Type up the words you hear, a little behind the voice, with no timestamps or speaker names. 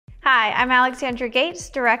Hi, I'm Alexandra Gates,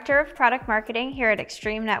 Director of Product Marketing here at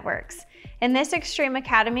Extreme Networks. In this Extreme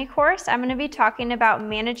Academy course, I'm going to be talking about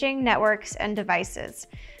managing networks and devices.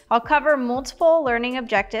 I'll cover multiple learning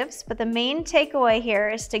objectives, but the main takeaway here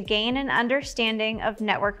is to gain an understanding of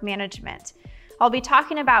network management. I'll be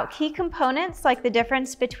talking about key components like the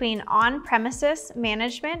difference between on-premises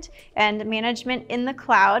management and management in the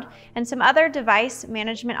cloud, and some other device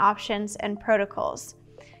management options and protocols.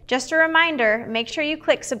 Just a reminder, make sure you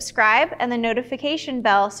click subscribe and the notification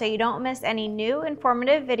bell so you don't miss any new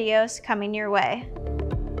informative videos coming your way.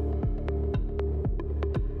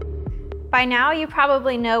 By now, you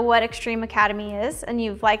probably know what Extreme Academy is, and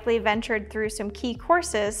you've likely ventured through some key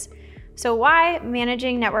courses. So why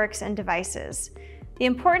managing networks and devices? The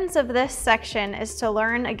importance of this section is to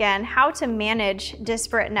learn again how to manage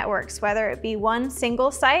disparate networks, whether it be one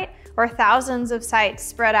single site or thousands of sites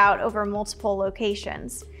spread out over multiple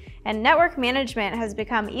locations. And network management has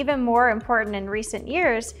become even more important in recent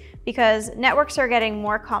years because networks are getting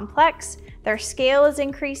more complex, their scale is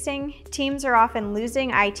increasing, teams are often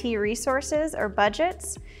losing IT resources or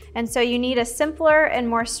budgets, and so you need a simpler and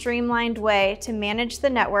more streamlined way to manage the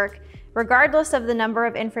network regardless of the number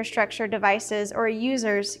of infrastructure devices or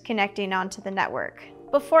users connecting onto the network.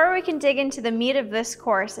 Before we can dig into the meat of this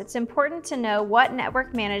course, it's important to know what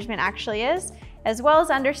network management actually is, as well as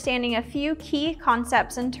understanding a few key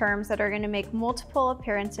concepts and terms that are going to make multiple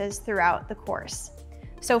appearances throughout the course.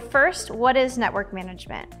 So first, what is network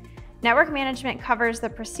management? Network management covers the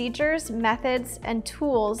procedures, methods, and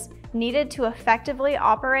tools needed to effectively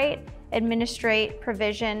operate, administrate,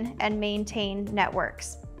 provision, and maintain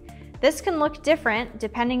networks. This can look different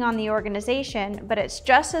depending on the organization, but it's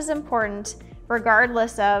just as important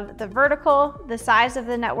regardless of the vertical, the size of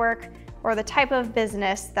the network, or the type of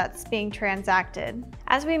business that's being transacted.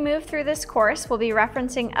 As we move through this course, we'll be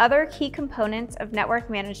referencing other key components of network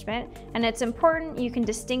management, and it's important you can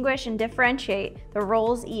distinguish and differentiate the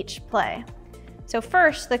roles each play. So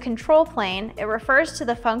first, the control plane, it refers to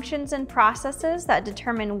the functions and processes that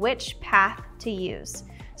determine which path to use.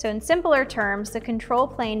 So in simpler terms, the control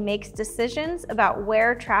plane makes decisions about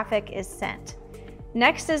where traffic is sent.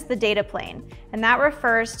 Next is the data plane, and that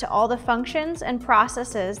refers to all the functions and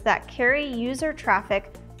processes that carry user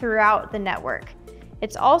traffic throughout the network.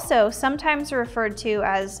 It's also sometimes referred to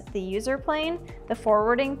as the user plane, the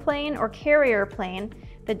forwarding plane, or carrier plane.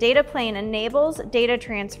 The data plane enables data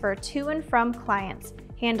transfer to and from clients,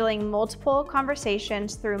 handling multiple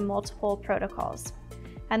conversations through multiple protocols.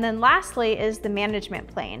 And then lastly is the management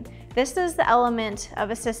plane. This is the element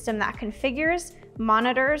of a system that configures,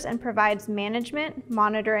 monitors, and provides management,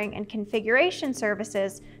 monitoring, and configuration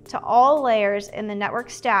services to all layers in the network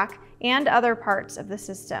stack and other parts of the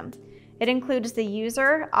system. It includes the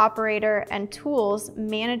user, operator, and tools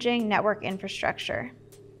managing network infrastructure.